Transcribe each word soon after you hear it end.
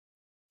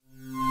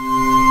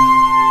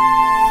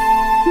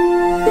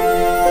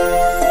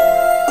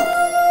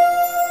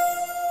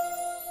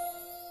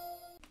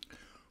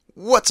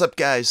What's up,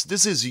 guys?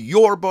 This is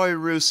your boy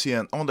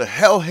Russian on the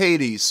Hell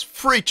Hades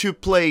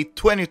free-to-play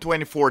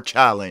 2024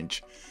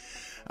 challenge.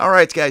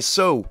 Alright guys,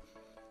 so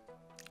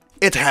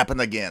it happened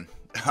again.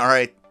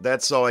 Alright,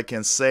 that's all I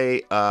can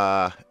say.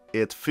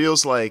 It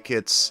feels like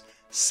it's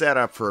set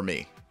up for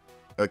me.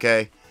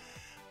 Okay?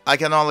 I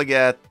can only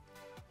get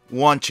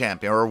one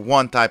champion or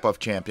one type of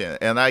champion,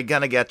 and I'm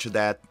gonna get to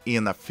that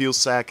in a few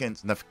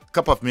seconds, in a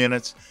couple of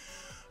minutes.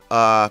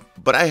 But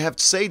I have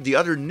to say, the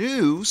other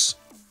news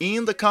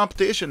in the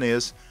competition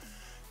is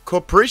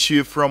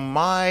Capriccio from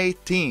my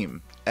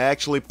team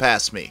actually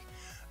passed me.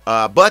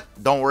 But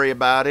don't worry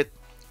about it.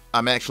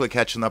 I'm actually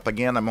catching up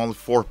again. I'm only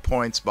 4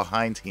 points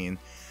behind him.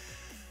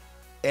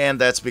 And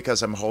that's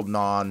because I'm holding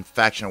on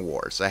Faction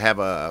Wars. I have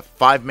a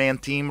 5-man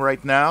team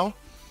right now.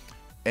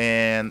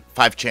 And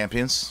 5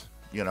 champions.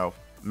 You know,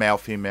 male,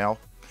 female.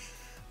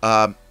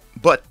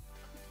 But,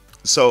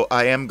 so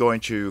I am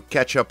going to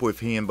catch up with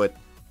him. But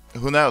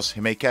who knows?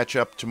 He may catch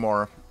up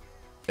tomorrow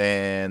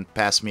and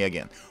pass me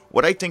again.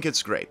 What I think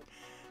it's great.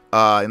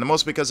 And the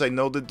most because I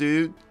know the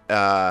dude,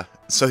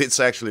 so it's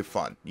actually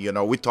fun. You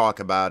know, we talk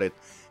about it.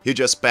 He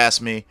just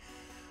passed me,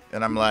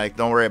 and I'm like,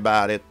 don't worry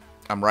about it.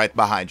 I'm right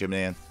behind you,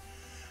 man.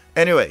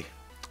 Anyway,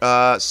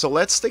 so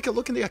let's take a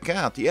look in the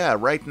account. Yeah,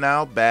 right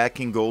now, back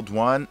in Gold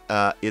 1,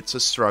 it's a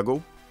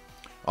struggle.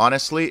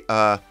 Honestly,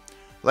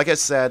 like I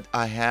said,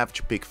 I have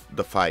to pick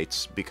the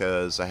fights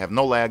because I have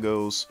no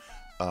Legos.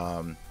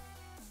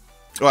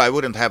 Well, I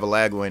wouldn't have a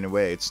Lego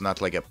anyway. It's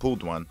not like a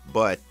pooled one,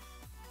 but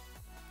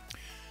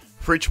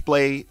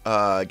free-to-play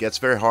gets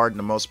very hard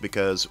the most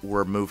because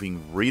we're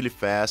moving really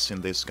fast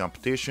in this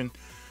competition.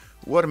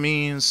 What it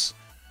means,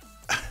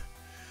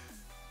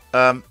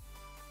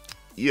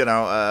 you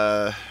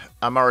know,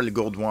 I'm already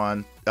Gold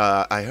 1.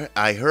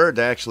 I heard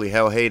actually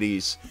Hell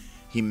Hades,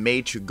 he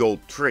made you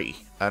Gold 3.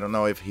 I don't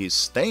know if he's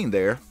staying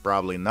there,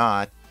 probably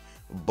not,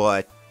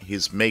 but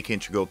he's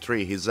making you Gold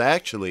 3. He's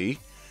actually,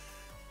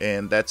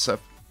 and that's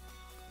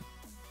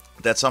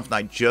something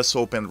I just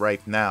opened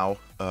right now,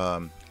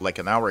 like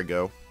an hour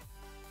ago.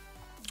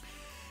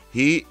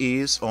 He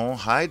is on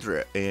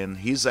Hydra, and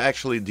he's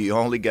actually the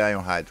only guy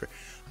on Hydra.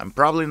 I'm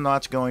probably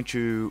not going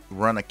to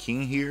run a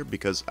king here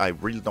because I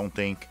really don't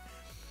think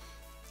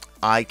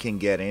I can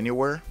get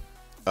anywhere.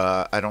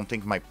 I don't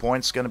think my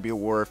point's going to be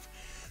worth.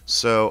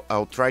 So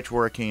I'll try to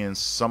work in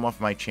some of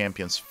my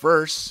champions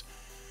first,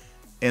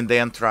 and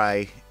then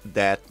try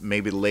that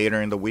maybe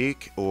later in the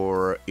week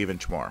or even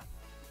tomorrow.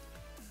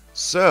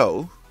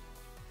 So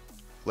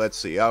let's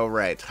see.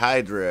 Alright,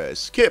 Hydra,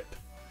 skip.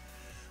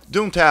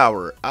 Doom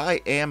Tower,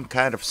 I am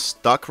kind of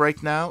stuck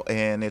right now,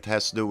 and it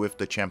has to do with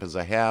the champions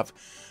I have.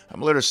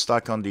 I'm a little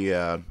stuck on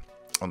the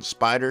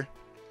spider,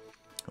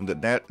 on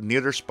the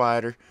nether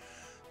spider,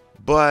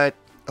 but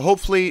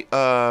hopefully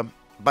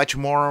by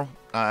tomorrow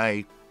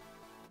I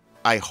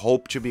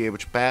hope to be able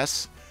to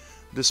pass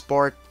this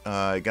part.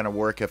 I'm gonna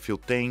work a few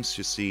things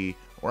to see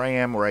where I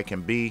am, where I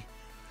can be,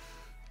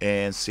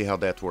 and see how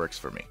that works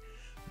for me.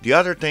 The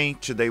other thing,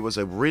 today was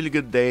a really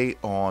good day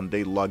on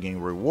day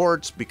logging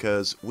rewards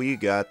because we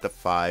got the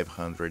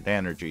 500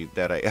 energy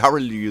that I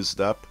already used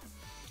up.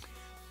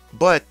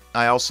 But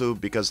I also,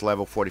 because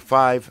level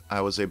 45, I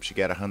was able to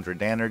get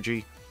 100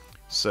 energy.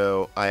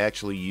 So I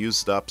actually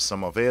used up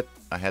some of it.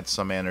 I had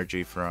some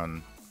energy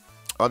from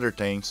other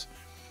things.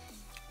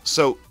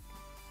 So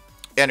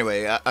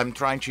anyway, I'm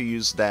trying to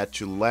use that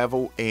to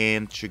level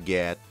and to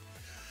get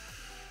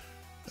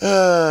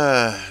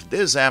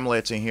this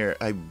amulet in here.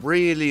 I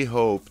really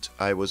hoped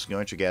I was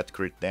going to get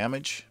crit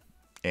damage,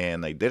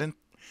 and I didn't.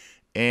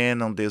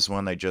 And on this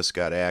one, I just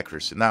got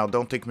accuracy. Now,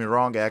 don't take me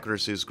wrong,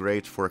 accuracy is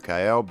great for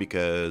Kyle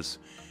because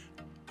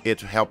it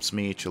helps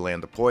me to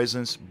land the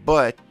poisons,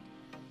 but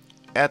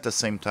at the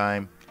same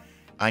time,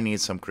 I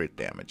need some crit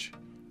damage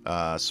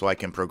so I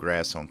can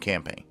progress on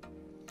campaign.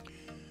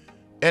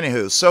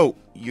 Anywho, so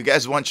you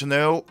guys want to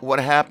know what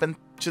happened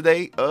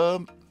today?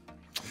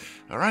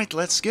 Alright,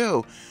 let's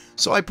go.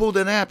 So I pulled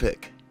an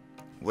epic.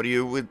 What do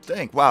you would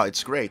think? Wow,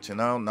 it's great, you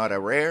know, not a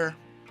rare.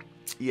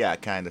 Yeah,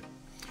 kind of.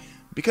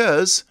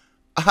 Because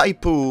I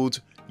pulled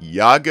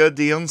Yaga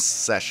the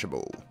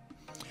Insatiable.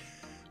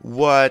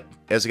 What,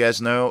 as you guys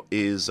know,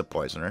 is a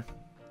poisoner.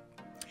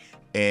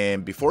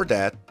 And before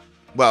that,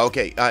 well,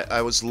 okay,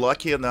 I was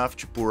lucky enough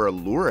to pull a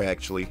lure,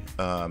 actually,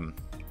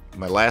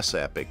 my last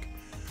epic.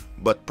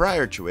 But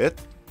prior to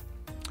it,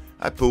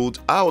 I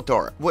pulled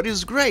Altar. What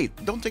is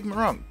great, don't take me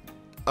wrong.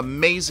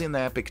 Amazing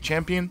epic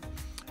champion,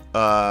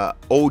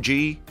 OG,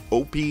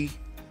 OP,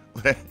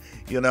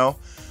 you know,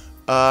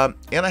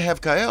 and I have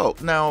Kyle.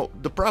 Now,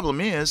 the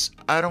problem is,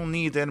 I don't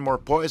need any more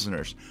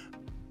poisoners.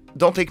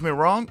 Don't take me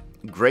wrong,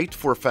 great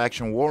for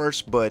faction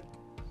wars, but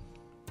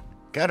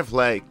kind of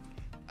like,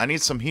 I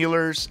need some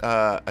healers,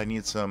 I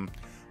need some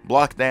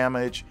block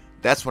damage.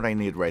 That's what I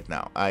need right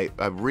now. I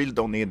really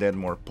don't need any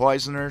more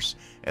poisoners,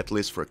 at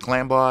least for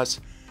clan boss.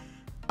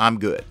 I'm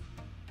good.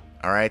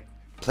 Alright,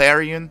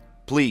 Clarion,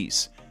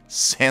 please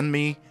send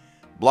me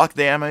block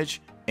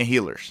damage and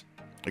healers.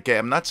 Okay,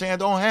 I'm not saying I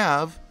don't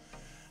have.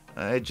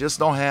 I just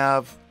don't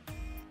have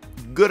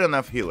good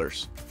enough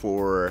healers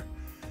for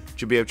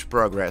to be able to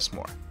progress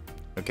more.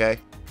 Okay?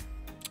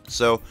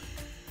 So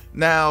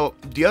now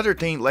the other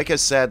thing, like I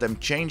said, I'm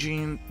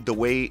changing the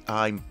way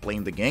I'm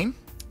playing the game.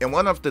 And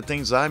one of the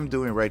things I'm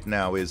doing right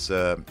now is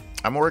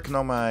I'm working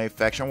on my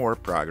faction war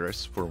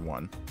progress for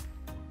one.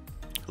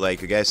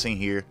 Like you guys see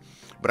here,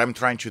 but I'm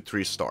trying to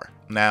 3-star.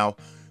 Now,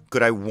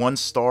 could I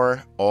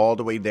 1-star all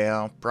the way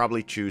down,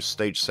 probably to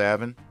stage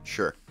 7?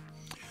 Sure.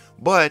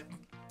 But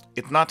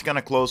it's not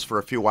gonna close for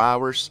a few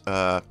hours.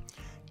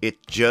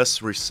 It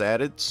just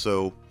resetted,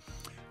 so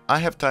I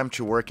have time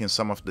to work in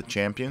some of the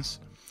champions.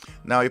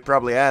 Now you're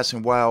probably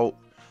asking, well,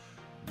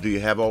 do you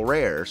have all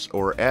rares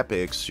or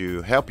epics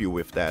to help you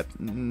with that?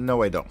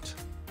 No, I don't.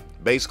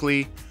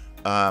 Basically,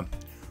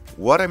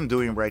 what I'm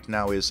doing right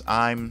now is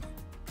I'm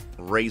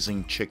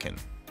raising chicken.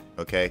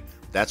 Okay,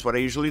 that's what I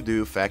usually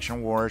do.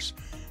 Faction wars,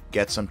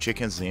 get some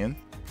chickens in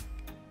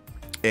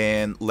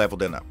and level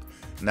them up.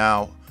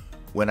 Now,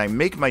 when I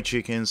make my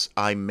chickens,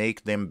 I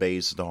make them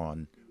based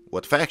on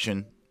what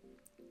faction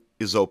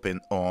is open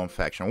on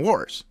faction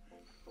wars.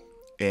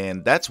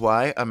 And that's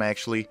why I'm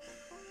actually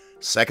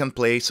second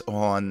place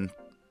on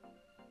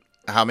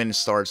how many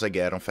stars I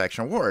get on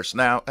faction wars.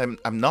 Now, I'm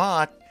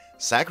not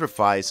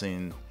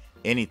sacrificing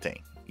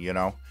anything, you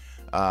know.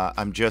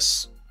 I'm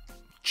just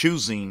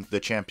choosing the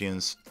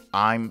champions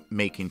I'm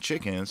making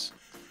chickens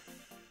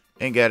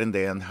and getting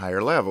them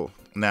higher level.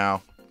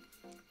 Now,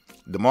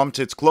 the moment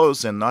it's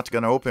closed and not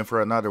gonna open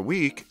for another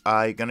week,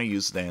 I gonna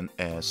use them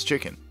as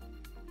chicken.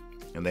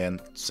 And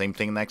then same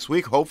thing next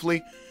week,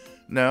 hopefully.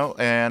 No,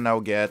 and I'll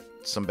get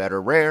some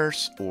better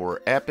rares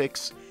or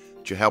epics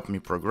to help me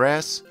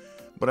progress.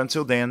 But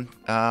until then,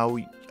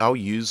 I'll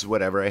use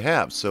whatever I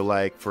have. So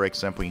like, for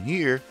example, in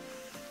here,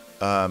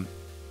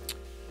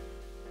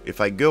 if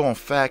I go on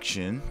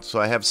faction, so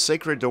I have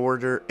Sacred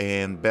Order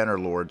and Banner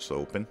Lords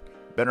open.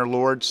 Banner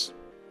Lords,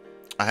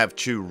 I have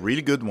 2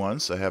 really good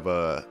ones. I have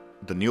the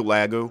new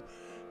Lego,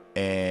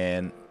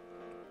 and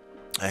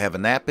I have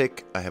an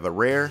epic, I have a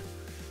rare,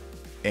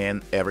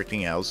 and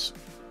everything else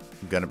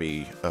gonna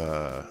be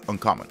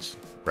uncommons,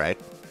 right?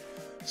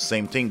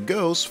 Same thing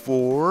goes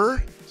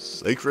for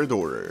Sacred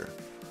Order.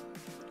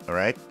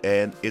 Alright,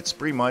 and it's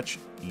pretty much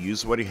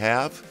use what you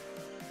have,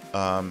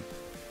 and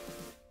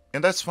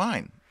that's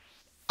fine.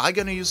 I'm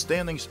gonna use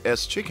them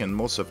as chicken,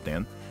 most of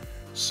them,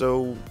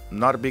 so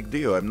not a big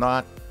deal. I'm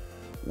not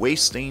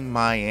wasting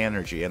my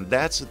energy, and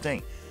that's the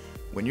thing.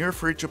 When you're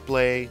free to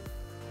play,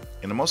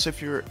 and most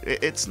if you're,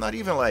 it's not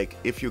even like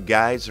if you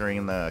guys are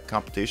in a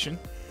competition.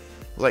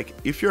 Like,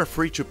 if you're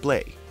free to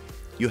play,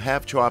 you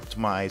have to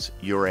optimize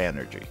your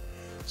energy.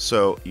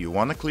 So you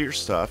want to clear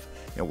stuff.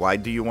 And why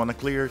do you want to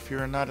clear if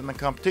you're not in a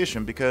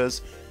competition?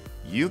 Because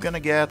you're gonna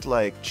get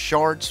like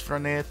shards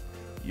from it,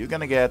 you're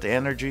gonna get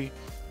energy,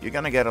 you're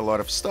gonna get a lot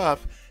of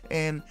stuff,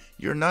 and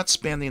you're not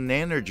spending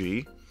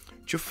energy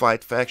to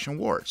fight faction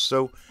wars.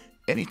 So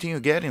anything you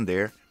get in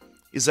there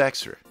is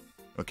extra.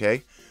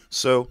 Okay,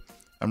 so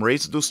I'm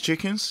raising those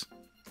chickens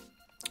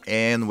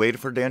and waiting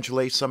for them to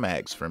lay some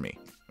eggs for me.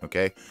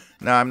 Okay,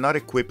 now I'm not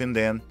equipping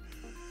them,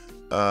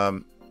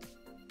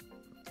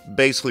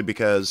 basically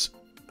because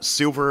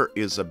silver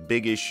is a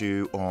big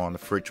issue on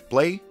free to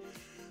play.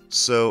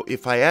 So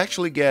if I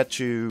actually get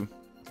to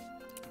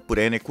put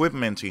any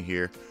equipment in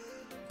here,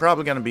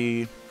 probably gonna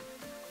be,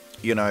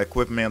 you know,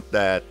 equipment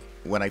that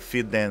when I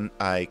feed them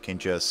I can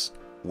just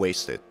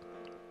waste it.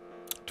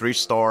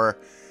 3-star,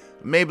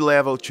 maybe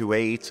level to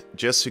 8,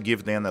 just to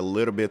give them a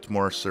little bit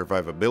more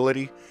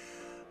survivability,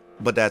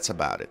 but that's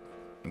about it.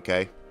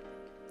 Okay,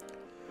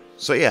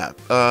 so yeah,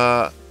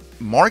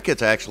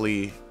 market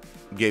actually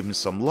gave me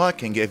some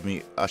luck and gave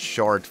me a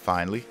shard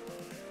finally.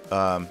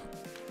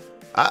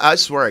 I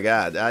swear to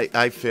God,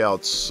 I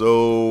felt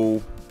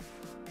so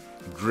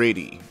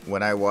gritty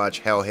when I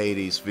watched Hell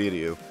Hades'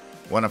 video,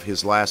 one of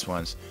his last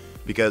ones,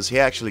 because he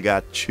actually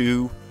got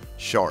 2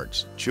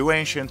 shards, 2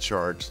 ancient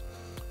shards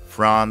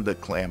from the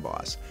clan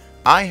boss.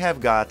 I have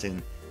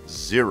gotten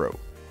 0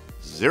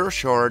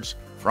 shards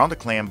from the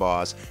clan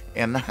boss,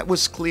 and I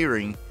was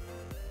clearing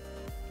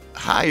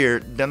higher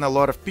than a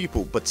lot of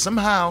people, but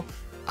somehow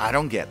I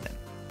don't get them.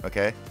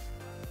 Okay,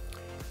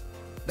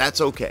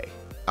 that's okay,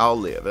 I'll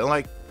live. And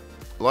like,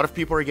 a lot of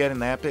people are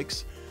getting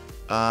epics,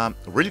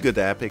 really good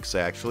epics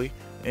actually,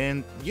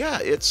 and yeah,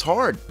 it's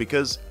hard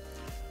because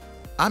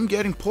I'm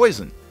getting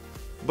poisoned,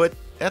 but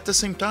at the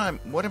same time,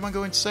 what am I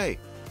going to say?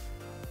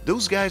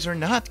 Those guys are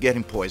not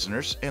getting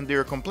poisoners, and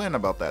they're complaining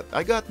about that.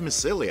 I got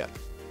Myceliac,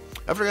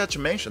 I forgot to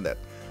mention that.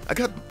 I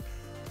got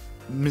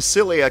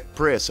Myceliac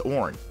Press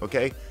Orn.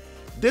 Okay,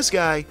 this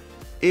guy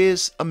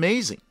is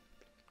amazing.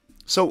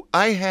 So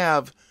I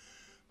have,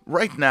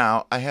 right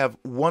now, I have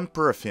 1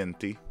 per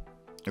affinity,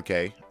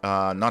 okay,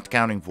 not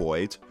counting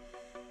Void,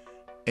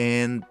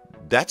 and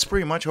that's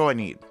pretty much all I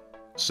need.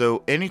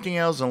 So anything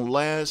else,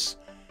 unless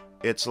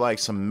it's like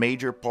some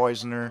major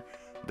poisoner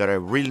that I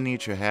really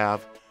need to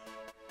have,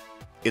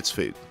 it's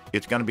food.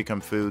 It's gonna become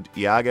food.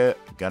 Yaga,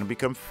 gonna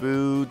become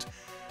food.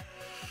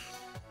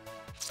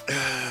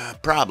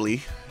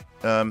 Probably.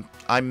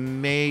 I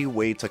may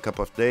wait a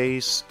couple of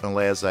days,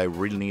 unless I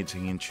really need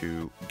him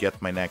to get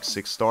my next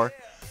 6-star.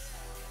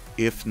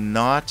 If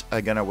not,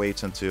 I'm gonna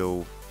wait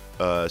until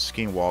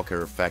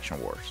Skinwalker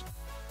Faction Wars.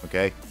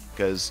 Okay,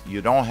 because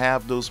you don't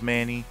have those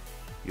many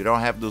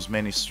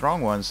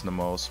strong ones the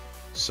most,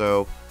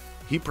 so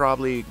he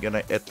probably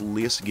gonna at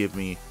least give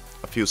me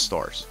a few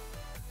stars.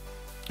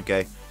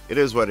 Okay, it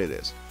is what it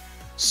is.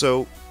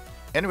 So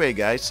anyway,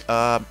 guys,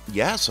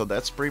 yeah, so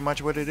that's pretty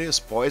much what it is.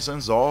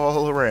 Poisons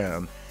all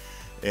around,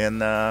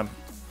 and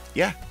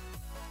yeah,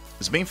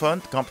 it's been fun.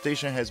 The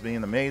competition has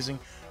been amazing.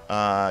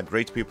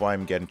 Great people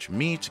I'm getting to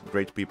meet,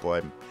 great people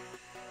I'm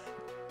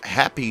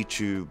happy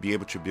to be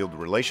able to build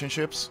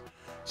relationships.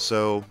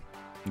 So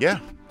yeah,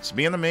 it's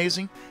been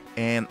amazing,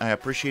 and I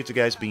appreciate you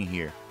guys being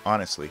here,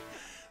 honestly.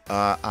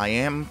 I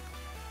am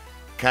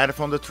kind of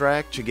on the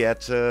track to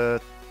get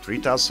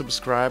 3,000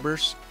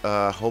 subscribers,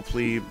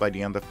 hopefully by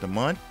the end of the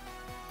month,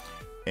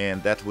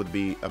 and that would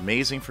be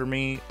amazing for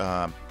me.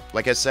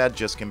 Like I said,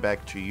 just came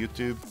back to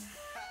YouTube,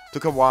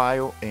 took a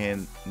while,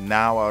 and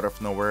now out of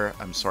nowhere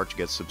I'm starting to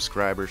get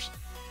subscribers,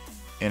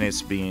 and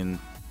it's been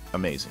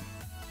amazing.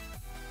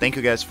 Thank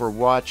you guys for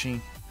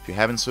watching. If you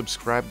haven't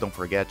subscribed, don't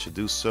forget to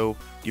do so.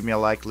 Give me a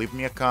like, leave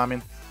me a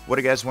comment. What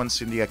do you guys want to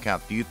see in the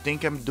account? Do you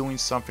think I'm doing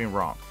something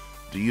wrong?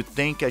 Do you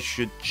think I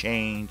should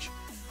change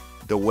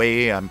the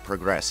way I'm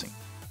progressing?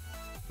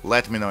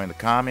 Let me know in the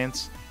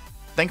comments.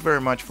 Thank you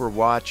very much for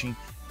watching,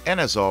 and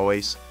as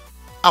always,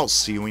 I'll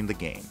see you in the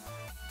game.